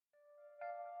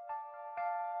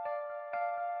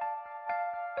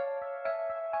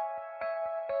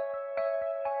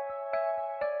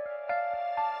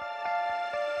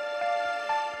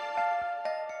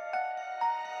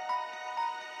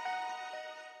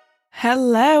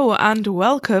Hello and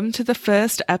welcome to the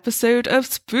first episode of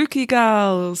Spooky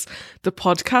Gals, the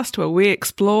podcast where we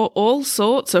explore all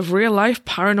sorts of real-life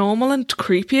paranormal and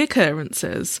creepy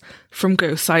occurrences, from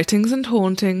ghost sightings and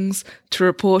hauntings to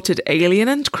reported alien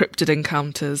and cryptid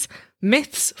encounters,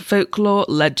 myths, folklore,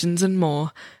 legends and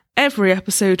more. Every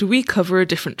episode we cover a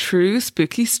different true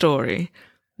spooky story.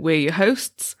 We're your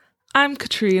hosts. I'm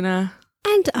Katrina.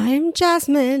 And I'm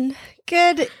Jasmine.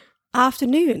 Good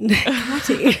afternoon,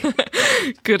 Catty.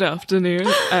 Good afternoon.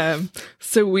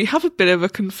 So we have a bit of a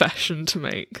confession to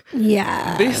make.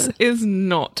 Yeah. This is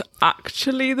not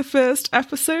actually the first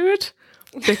episode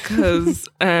because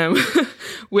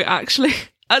we're actually,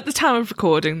 at the time of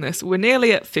recording this, we're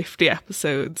nearly at 50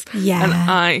 episodes. Yeah. And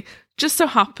I just so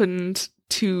happened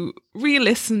to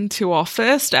re-listen to our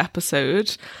first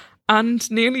episode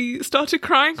and nearly started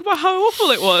crying about how awful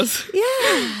it was.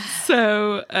 Yeah.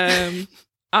 So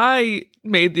I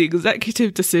made the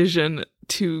executive decision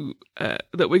to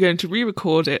that we're going to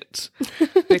re-record it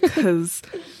because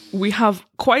we have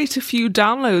quite a few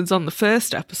downloads on the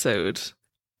first episode,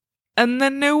 and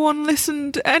then no one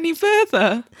listened any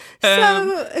further.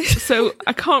 So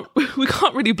we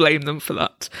can't really blame them for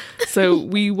that. So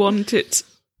we want it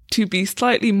to be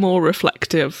slightly more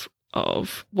reflective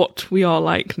of what we are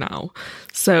like now.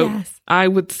 So yes. I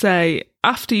would say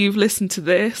after you've listened to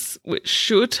this, which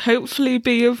should hopefully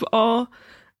be of our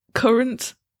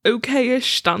current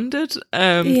okay-ish standard,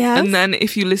 yes. And then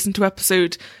if you listen to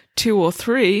episode 2 or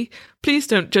 3, please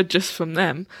don't judge us from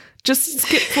them. Just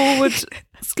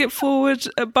skip forward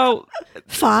about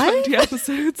 5 20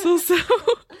 episodes or so.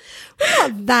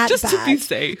 Not that just bad. To be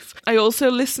safe. I also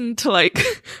listened to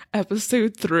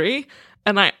episode 3,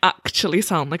 and I actually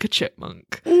sound like a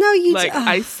chipmunk. No, you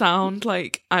I sound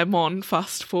like I'm on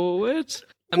fast forward.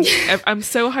 I'm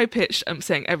so high pitched. I'm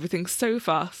saying everything so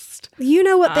fast. You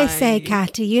know what they say,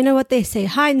 Catty. You know what they say.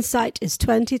 Hindsight is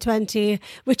 2020,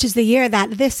 which is the year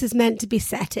that this is meant to be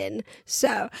set in.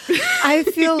 So I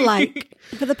feel like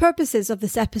for the purposes of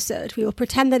this episode, we will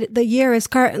pretend that the year is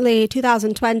currently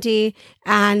 2020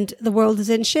 and the world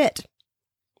is in shit.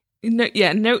 No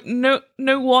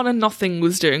one and nothing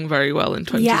was doing very well in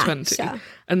 2020. Yeah,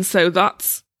 and so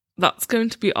that's going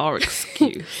to be our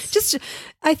excuse.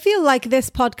 I feel like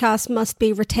this podcast must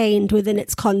be retained within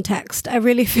its context. I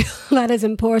really feel that is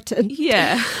important.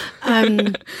 Yeah.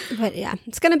 But yeah,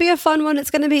 it's going to be a fun one.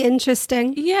 It's going to be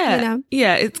interesting. Yeah. You know?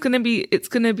 Yeah, it's going to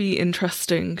be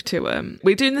interesting to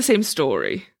we're doing the same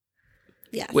story.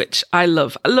 Yes. Which I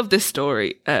love. I love this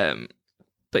story.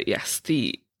 But yes,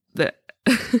 the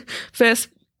first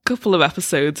couple of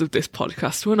episodes of this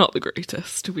podcast were not the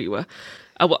greatest. We were,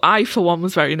 I for one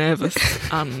was very nervous,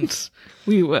 and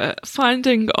we were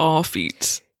finding our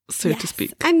feet, so to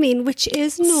speak. I mean, which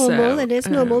is normal. It is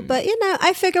normal, but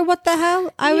I figure, what the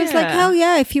hell? I was like, hell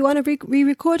yeah! If you want to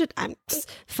re-record it, I'm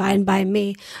fine by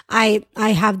me. I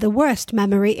have the worst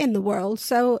memory in the world,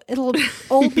 so it'll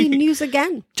all be news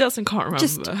again. Justin can't remember.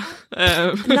 Just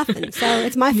nothing. So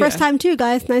it's my first time too,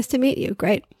 guys. Nice to meet you.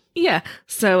 Great. Yeah.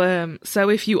 So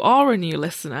if you are a new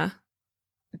listener,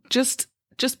 just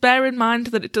bear in mind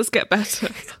that it does get better.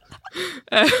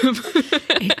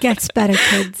 It gets better,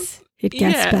 kids. It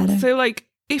gets better. So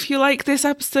if you like this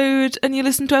episode and you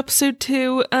listen to episode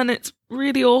 2 and it's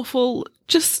really awful,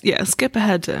 just skip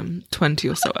ahead 20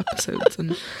 or so episodes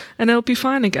and it'll be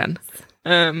fine again.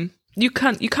 You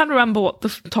can remember what the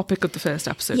topic of the first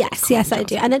episode was. Yes, I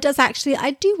do. And it does actually,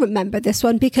 I do remember this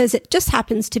one because it just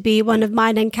happens to be one of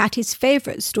mine and Catty's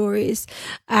favourite stories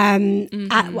at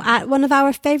one of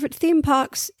our favourite theme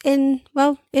parks in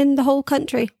the whole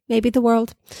country, maybe the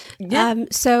world. Yeah.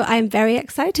 So I'm very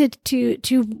excited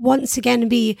to once again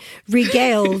be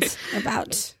regaled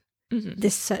about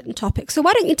this certain topic. So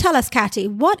why don't you tell us, Catty,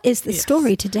 what is the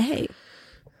story today?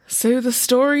 So the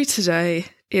story today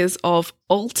is of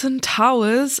Alton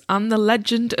Towers and the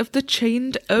Legend of the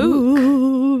Chained Oak.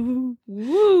 Ooh.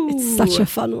 It's such a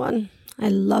fun one. I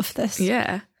love this.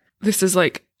 Yeah. This is a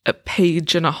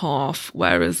page and a half,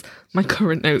 whereas my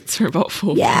current notes are about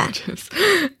 4 pages.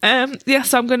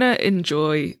 So I'm going to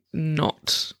enjoy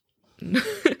not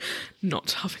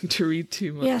having to read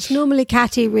too much. Yes, normally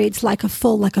Catty reads like a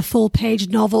full page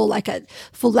novel, like a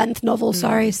full length novel,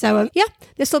 sorry. So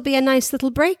this will be a nice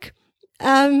little break.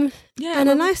 And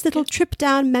a nice little trip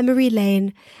down memory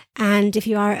lane. And if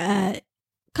you are a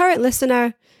current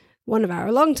listener, one of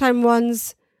our long-time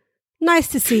ones, nice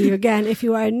to see you again. If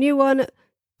you are a new one,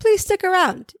 please stick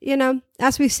around.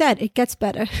 As we said, it gets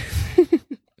better.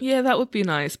 Yeah, that would be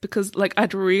nice because, like,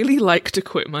 I'd really like to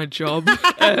quit my job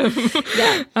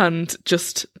and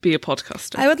just be a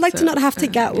podcaster. I would like to not have to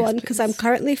get one because I'm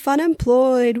currently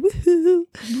unemployed. Woohoo!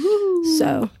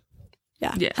 So,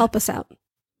 yeah, help us out.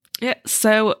 Yeah,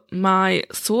 so my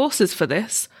sources for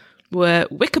this were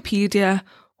Wikipedia,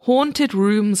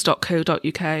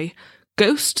 hauntedrooms.co.uk,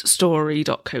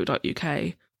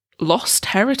 ghoststory.co.uk,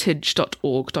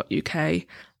 lostheritage.org.uk,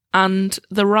 and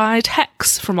the ride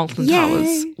Hex from Alton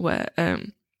Towers, where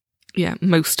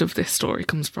most of this story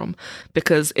comes from.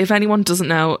 Because if anyone doesn't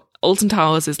know, Alton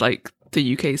Towers is like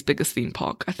the UK's biggest theme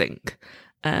park, I think.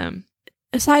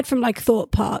 Aside from like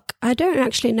Thorpe Park, I don't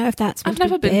actually know if that's. I've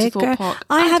never been to Thorpe Park.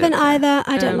 I haven't either.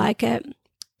 I don't like it.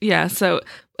 Yeah, so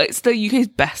it's the UK's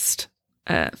best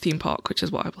theme park, which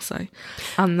is what I will say.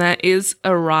 And there is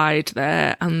a ride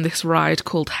there, and this ride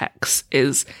called Hex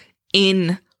is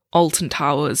in Alton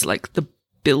Towers, like the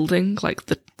building, like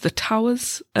the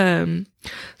towers.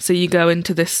 So you go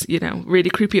into this, really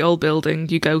creepy old building.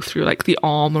 You go through like the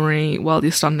armory while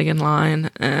you're standing in line.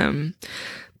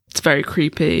 It's very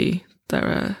creepy.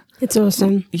 It's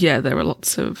awesome. Yeah, there are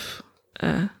lots of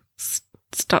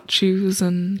statues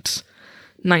and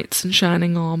knights in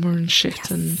shining armor and shit.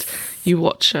 Yes. And you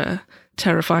watch a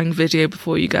terrifying video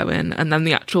before you go in, and then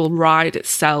the actual ride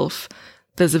itself,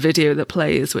 there's a video that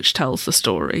plays which tells the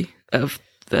story of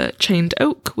the chained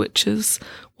oak, which is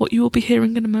what you will be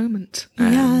hearing in a moment.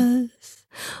 Yes.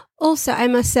 Also, I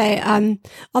must say, on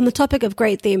the topic of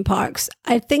great theme parks,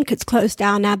 I think it's closed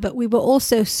down now, but we were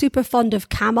also super fond of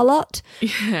Camelot,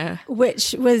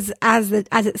 which was, as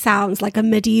it sounds, like a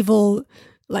medieval,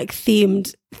 like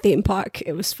themed theme park.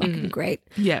 It was fucking great.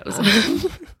 Yeah, it was.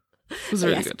 It was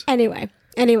really good. Anyway,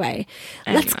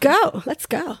 let's go.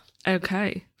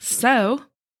 Okay, so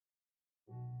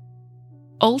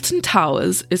Alton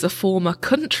Towers is a former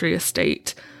country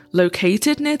estate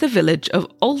located near the village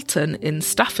of Alton in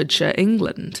Staffordshire,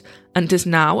 England, and is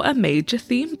now a major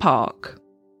theme park.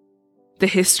 The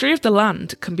history of the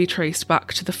land can be traced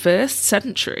back to the 1st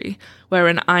century, where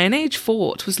an Iron Age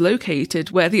fort was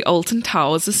located where the Alton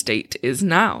Towers estate is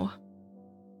now.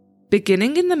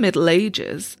 Beginning in the Middle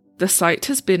Ages, the site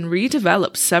has been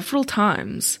redeveloped several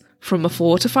times, from a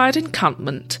fortified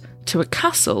encampment to a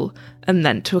castle and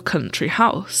then to a country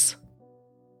house.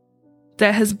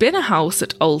 There has been a house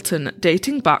at Alton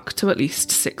dating back to at least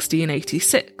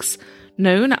 1686,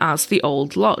 known as the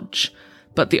Old Lodge,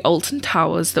 but the Alton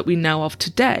Towers that we know of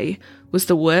today was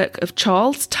the work of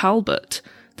Charles Talbot,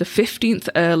 the 15th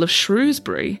Earl of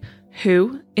Shrewsbury,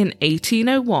 who, in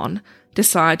 1801,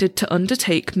 decided to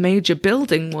undertake major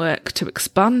building work to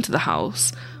expand the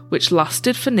house, which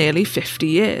lasted for nearly 50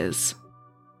 years.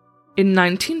 In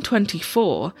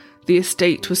 1924, the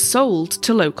estate was sold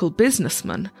to local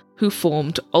businessmen who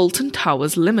formed Alton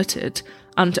Towers Limited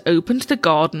and opened the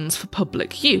gardens for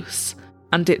public use,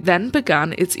 and it then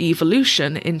began its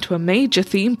evolution into a major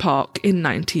theme park in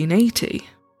 1980.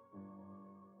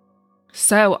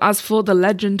 So, as for the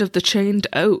legend of the chained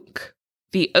oak,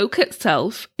 the oak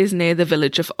itself is near the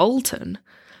village of Alton,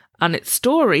 and its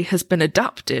story has been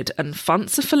adapted and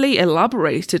fancifully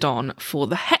elaborated on for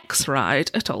the Hex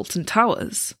ride at Alton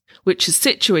Towers, which is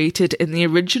situated in the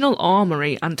original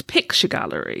armoury and picture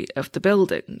gallery of the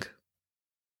building.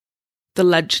 The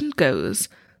legend goes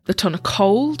that on a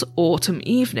cold autumn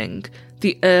evening,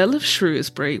 the Earl of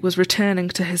Shrewsbury was returning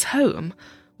to his home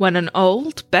when an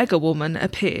old beggar woman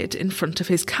appeared in front of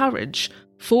his carriage,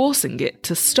 forcing it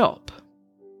to stop.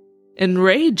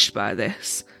 Enraged by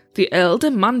this, the Earl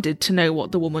demanded to know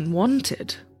what the woman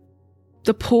wanted.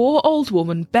 The poor old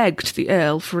woman begged the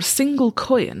Earl for a single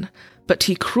coin, but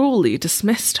he cruelly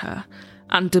dismissed her,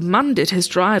 and demanded his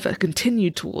driver continue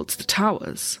towards the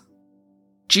towers.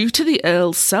 Due to the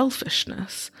Earl's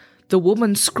selfishness, the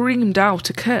woman screamed out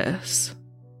a curse,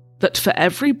 that for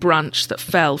every branch that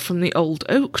fell from the old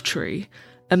oak tree,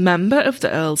 a member of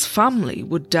the Earl's family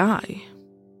would die.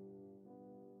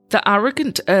 The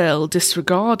arrogant Earl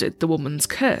disregarded the woman's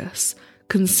curse,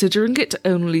 considering it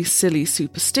only silly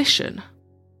superstition.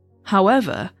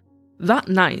 However, that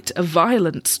night a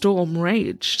violent storm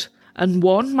raged, and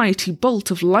one mighty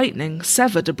bolt of lightning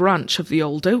severed a branch of the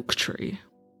old oak tree.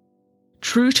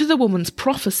 True to the woman's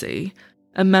prophecy,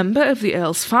 a member of the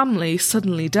Earl's family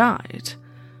suddenly died,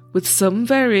 with some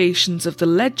variations of the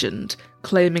legend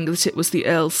claiming that it was the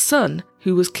Earl's son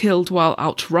who was killed while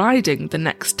out riding the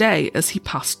next day as he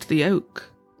passed the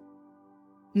oak.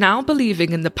 Now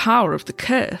believing in the power of the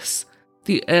curse,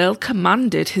 the Earl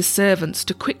commanded his servants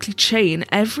to quickly chain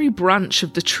every branch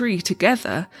of the tree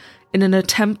together in an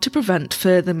attempt to prevent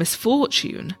further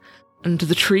misfortune, and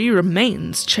the tree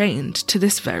remains chained to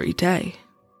this very day.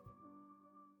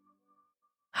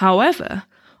 However,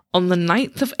 on the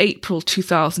 9th of April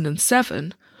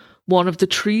 2007, one of the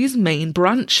tree's main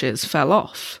branches fell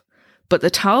off, but the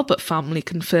Talbot family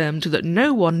confirmed that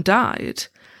no one died,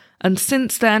 and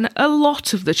since then a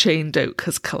lot of the chained oak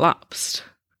has collapsed.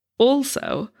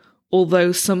 Also,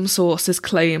 although some sources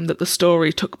claim that the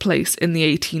story took place in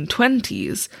the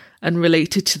 1820s and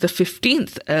related to the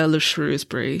 15th Earl of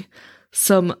Shrewsbury,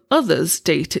 some others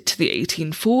date it to the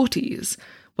 1840s,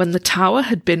 when the tower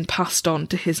had been passed on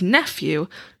to his nephew,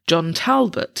 John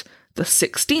Talbot, the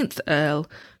 16th Earl,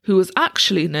 who was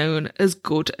actually known as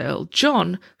Good Earl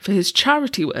John for his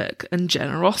charity work and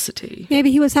generosity.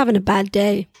 Maybe he was having a bad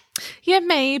day. Yeah,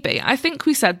 maybe. I think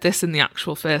we said this in the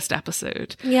actual first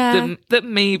episode. Yeah. That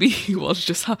maybe he was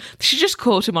just... She just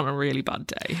caught him on a really bad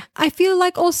day. I feel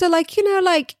like also, like, you know,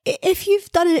 like, if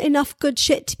you've done enough good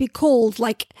shit to be called,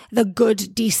 like, the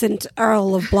good, decent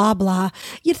Earl of blah, blah,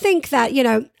 you'd think that, you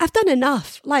know, I've done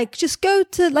enough. Like, just go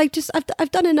to, like, just,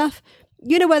 I've done enough.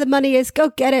 You know where the money is. Go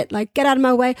get it. Like, get out of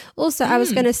my way. Also, I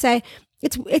was going to say,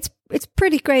 it's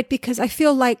pretty great because I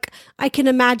feel like I can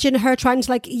imagine her trying to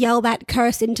like yell that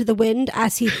curse into the wind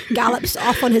as he gallops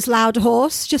off on his loud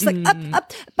horse, just like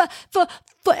up, but for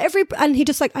every, and he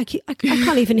just like I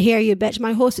can't even hear you, bitch.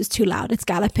 My horse is too loud. It's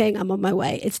galloping. I'm on my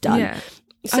way. It's done. Yeah.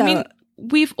 So, I mean,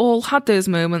 we've all had those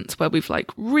moments where we've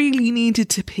like really needed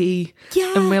to pee,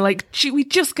 and we're like, we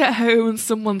just get home and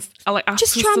someone's like,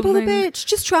 just trample the bitch.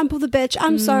 Just trample the bitch.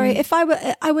 I'm sorry. If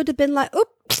I would have been like, oops.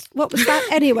 What was that?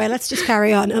 Anyway, let's just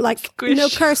carry on. And like, Squish. no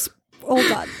curse, all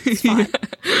done. It's fine.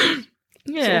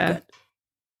 Yeah.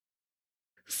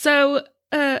 So,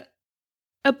 a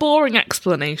boring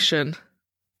explanation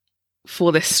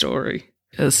for this story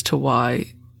as to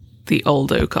why the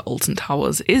old oak at Alton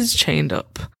Towers is chained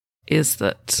up is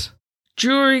that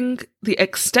during the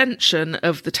extension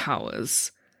of the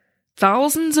towers,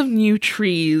 thousands of new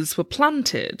trees were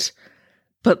planted,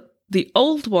 but the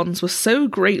old ones were so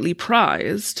greatly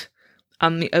prized,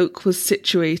 and the oak was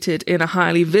situated in a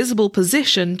highly visible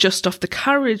position just off the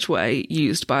carriageway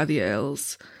used by the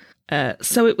earls.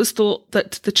 So it was thought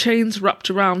that the chains wrapped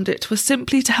around it were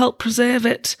simply to help preserve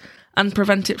it and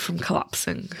prevent it from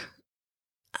collapsing.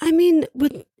 I mean,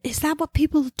 is that what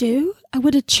people do?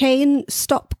 Would a chain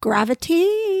stop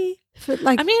gravity?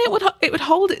 I mean, it would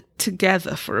hold it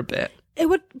together for a bit.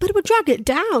 But it would drag it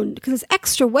down because it's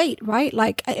extra weight, right?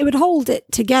 Like, it would hold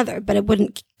it together, but it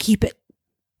wouldn't keep it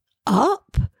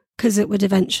up because it would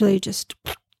eventually just...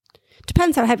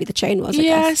 Depends how heavy the chain was, I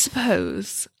guess. I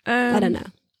suppose. I don't know.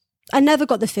 I never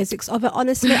got the physics of it,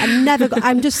 honestly.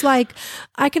 I'm just like,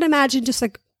 I can imagine just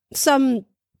like some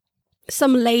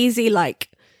lazy,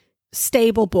 like,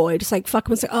 stable boy just like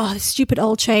fucking was like, oh, this stupid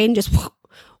old chain, just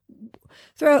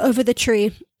throw it over the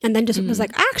tree. And then just was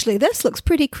like, actually, this looks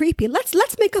pretty creepy. Let's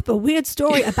make up a weird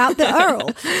story about the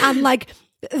Earl and like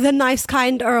the nice,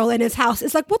 kind Earl in his house.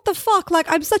 It's like, what the fuck? Like,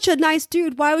 I'm such a nice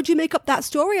dude. Why would you make up that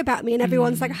story about me? And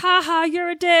everyone's like, ha,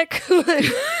 you're a dick. You're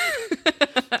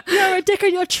a dick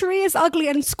and your tree is ugly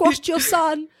and squashed your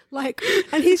son. Like,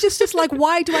 and he's just like,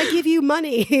 why do I give you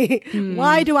money?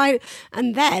 Why do I?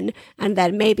 And then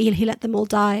maybe he let them all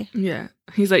die. Yeah.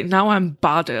 He's like, now I'm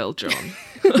bad Earl John.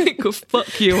 Like, go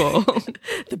fuck you all.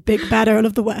 The big bad Earl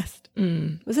of the West.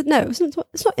 Was it? No,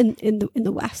 it's not in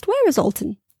the West. Where is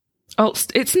Alton? Oh,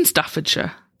 it's in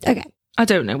Staffordshire. Okay. I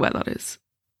don't know where that is.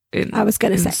 I was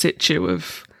going to say. In situ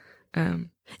of... it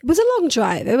was a long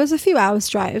drive. It was a few hours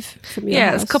drive from your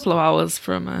house. It's a couple of hours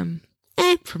from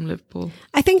Liverpool.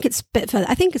 I think it's a bit further.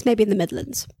 I think it's maybe in the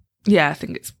Midlands. Yeah, I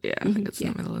think it's in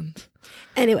the Midlands.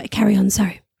 Anyway, carry on,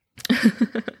 sorry.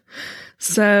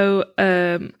 So,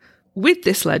 with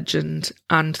this legend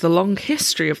and the long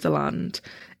history of the land,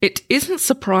 it isn't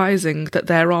surprising that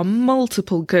there are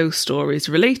multiple ghost stories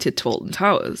related to Alton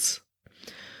Towers.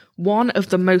 One of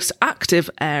the most active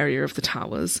area of the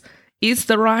towers is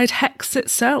the Ride Hex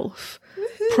itself,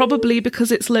 probably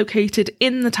because it's located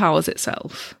in the towers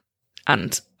itself.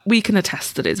 And we can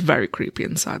attest that it's very creepy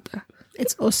inside there.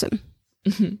 It's awesome.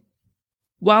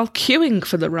 While queuing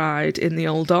for the ride in the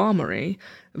old armoury,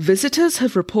 visitors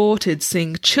have reported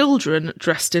seeing children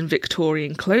dressed in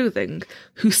Victorian clothing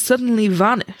who suddenly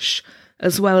vanish,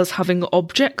 as well as having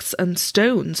objects and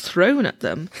stones thrown at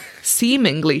them,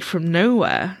 seemingly from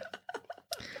nowhere.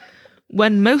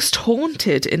 When Most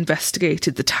Haunted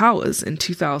investigated the towers in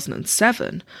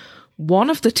 2007,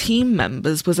 one of the team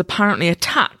members was apparently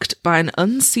attacked by an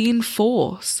unseen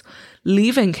force,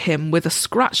 leaving him with a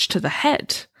scratch to the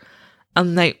head.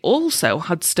 And they also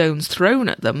had stones thrown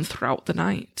at them throughout the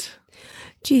night.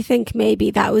 Do you think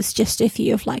maybe that was just a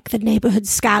few of like the neighbourhood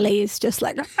scallies just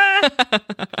like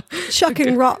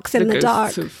chucking rocks in the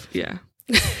dark?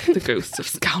 The ghosts of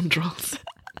scoundrels.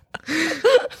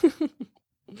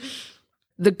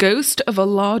 The ghost of a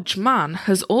large man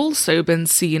has also been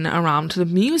seen around the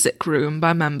music room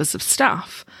by members of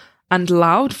staff, and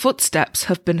loud footsteps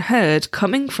have been heard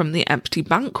coming from the empty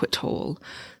banquet hall,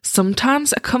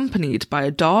 sometimes accompanied by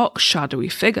a dark, shadowy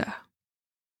figure.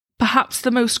 Perhaps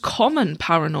the most common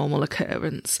paranormal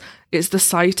occurrence is the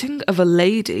sighting of a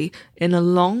lady in a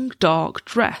long, dark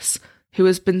dress who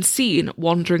has been seen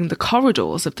wandering the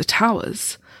corridors of the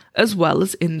towers, as well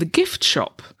as in the gift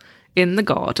shop, in the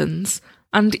gardens,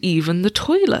 and even the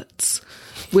toilets,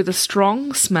 with a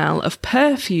strong smell of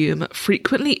perfume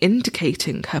frequently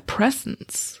indicating her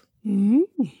presence.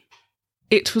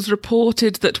 It was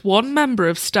reported that one member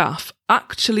of staff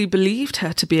actually believed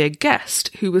her to be a guest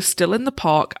who was still in the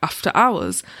park after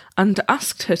hours and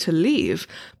asked her to leave,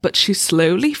 but she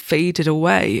slowly faded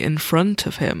away in front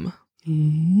of him.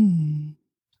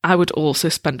 I would also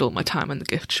spend all my time in the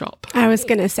gift shop. I was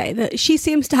going to say that she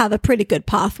seems to have a pretty good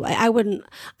pathway.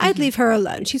 I'd leave her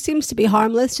alone. She seems to be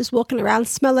harmless, just walking around,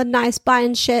 smelling nice,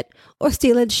 buying shit or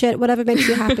stealing shit, whatever makes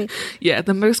you happy. Yeah,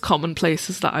 the most common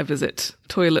places that I visit,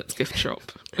 toilets, gift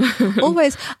shop. I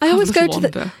always go to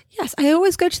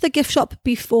the gift shop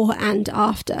before and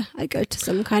after I go to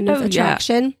some kind of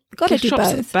attraction. Yeah. Got to do both.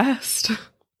 Gift shop's the best.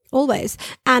 Always.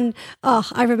 And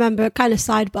I remember, kind of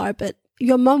sidebar, but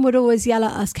your mum would always yell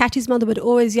at us. Katty's mother would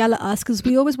always yell at us because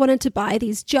we always wanted to buy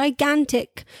these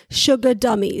gigantic sugar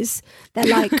dummies. They're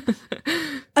like,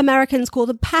 Americans call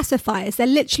them pacifiers. They're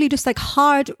literally just like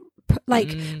hard,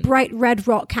 like bright red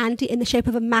rock candy in the shape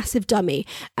of a massive dummy.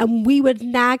 And we would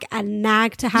nag and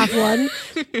nag to have one.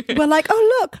 We're like,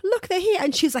 oh, look, they're here.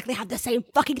 And she's like, they have the same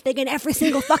fucking thing in every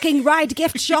single fucking ride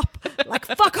gift shop. Like,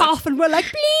 fuck off. And we're like,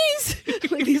 please.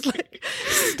 Like these like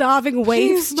starving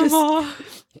waifs.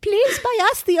 Please buy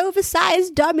us the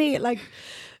oversized dummy. Like,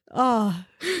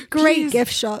 great Please,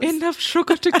 gift shops. Enough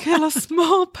sugar to kill a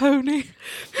small pony.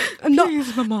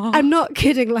 Please, Mama. I'm not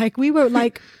kidding. Like, we were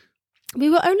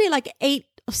only like 8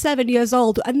 or 7 years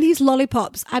old, and these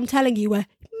lollipops, I'm telling you, were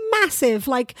massive,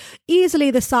 like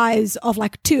easily the size of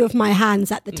like 2 of my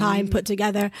hands at the time put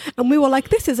together. And we were like,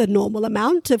 this is a normal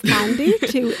amount of candy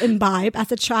to imbibe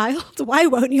as a child. Why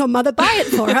won't your mother buy it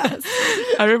for us?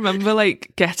 I remember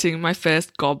like getting my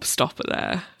first gobstopper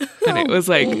there, and it was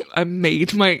like I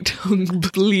made my tongue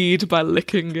bleed by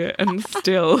licking it and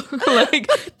still like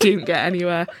didn't get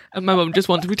anywhere. And my mum just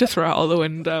wanted me to throw it out the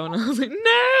window, and I was like,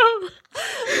 no.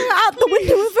 Out the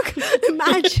window.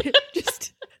 Imagine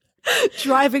just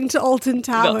driving to Alton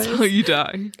Towers. That's how you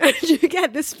die. And you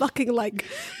get this fucking like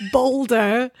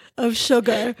boulder of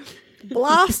sugar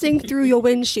blasting through your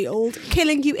windshield,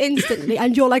 killing you instantly,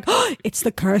 and you're like, oh, it's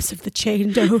the curse of the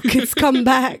chained oak. It's come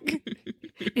back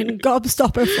in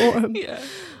gobstopper form.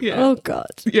 Yeah. Oh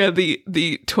God. Yeah, the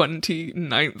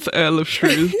 29th Earl of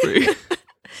Shrewsbury.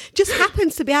 Just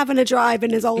happens to be having a drive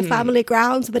in his old family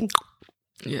grounds, and then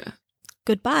Yeah.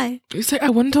 goodbye. You say, I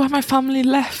wonder why my family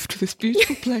left this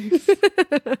beautiful place.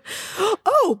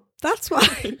 Oh, that's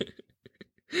why.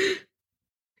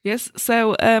 Yes,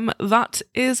 so that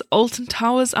is Alton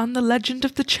Towers and the Legend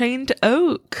of the Chained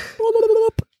Oak.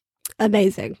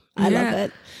 Amazing. I love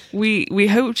it. We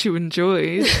hoped you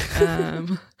enjoyed.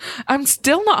 I'm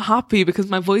still not happy because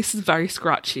my voice is very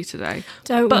scratchy today.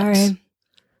 Don't worry.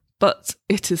 But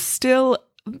it is still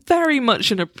very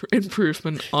much an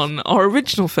improvement on our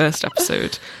original first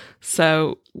episode.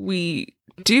 So we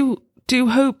do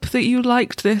hope that you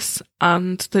liked this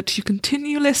and that you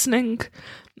continue listening.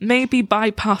 Maybe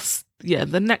bypass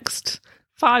the next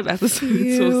 5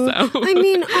 episodes or so. I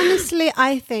mean, honestly,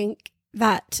 I think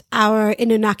that our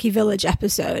Inunaki Village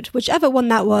episode, whichever one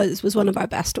that was one of our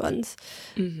best ones.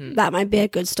 That might be a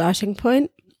good starting point.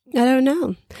 I don't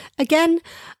know. Again,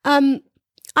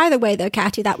 either way though,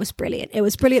 Katty, that was brilliant. It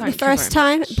was brilliant the first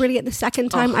time, brilliant the second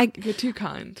time. You're too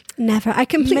kind. Never. I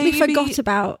completely forgot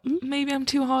about. Maybe I'm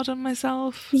too hard on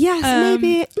myself. Yes,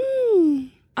 maybe.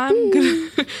 I'm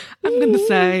gonna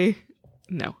say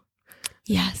no.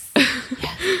 Yes.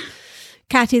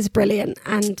 Katty's brilliant,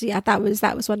 and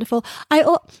that was wonderful.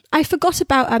 I forgot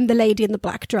about the lady in the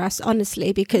black dress,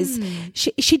 honestly, because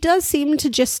she does seem to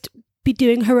just be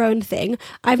doing her own thing.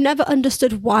 I've never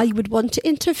understood why you would want to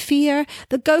interfere.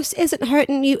 The ghost isn't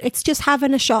hurting you, it's just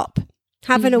having a shop,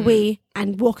 having a wee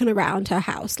and walking around her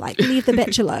house. Like, leave the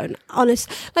bitch alone. Honest,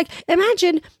 like,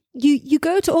 imagine you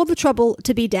go to all the trouble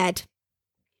to be dead,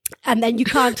 and then you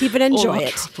can't even enjoy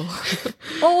it.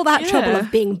 All that trouble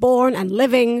of being born and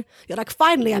living. You're like,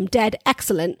 finally, I'm dead.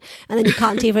 Excellent. And then you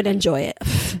can't even enjoy it.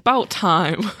 About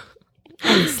time.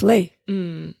 Honestly.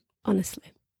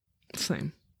 Honestly.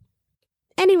 Same.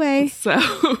 Anyway.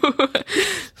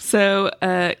 So,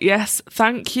 yes,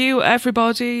 thank you,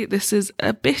 everybody. This is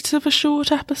a bit of a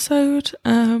short episode,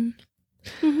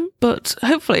 but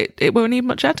hopefully it won't need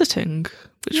much editing,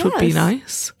 which would be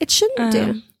nice. It shouldn't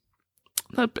do.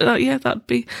 That's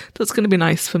going to be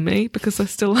nice for me because I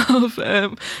still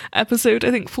have episode,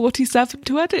 I think, 47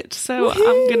 to edit. So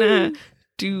I'm going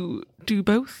to do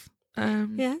both.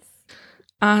 Yes.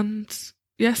 And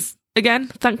yes, again,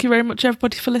 thank you very much,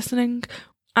 everybody, for listening.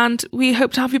 And we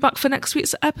hope to have you back for next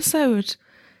week's episode.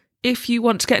 If you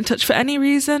want to get in touch for any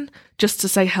reason, just to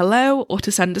say hello or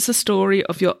to send us a story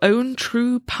of your own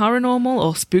true paranormal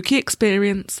or spooky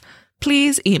experience,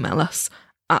 please email us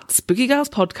at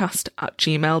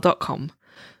spookygirlspodcast@gmail.com.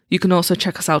 You can also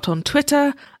check us out on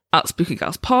Twitter at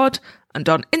spookygirlspod and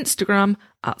on Instagram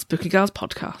at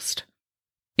spookygirlspodcast.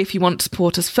 If you want to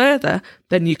support us further,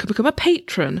 then you can become a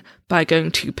patron by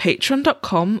going to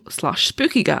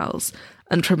patreon.com/spookygirls,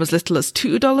 and from as little as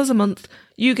 $2 a month,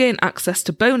 you gain access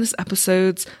to bonus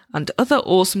episodes and other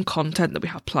awesome content that we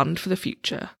have planned for the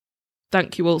future.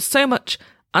 Thank you all so much,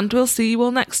 and we'll see you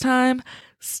all next time.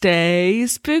 Stay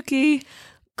spooky.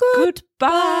 Goodbye.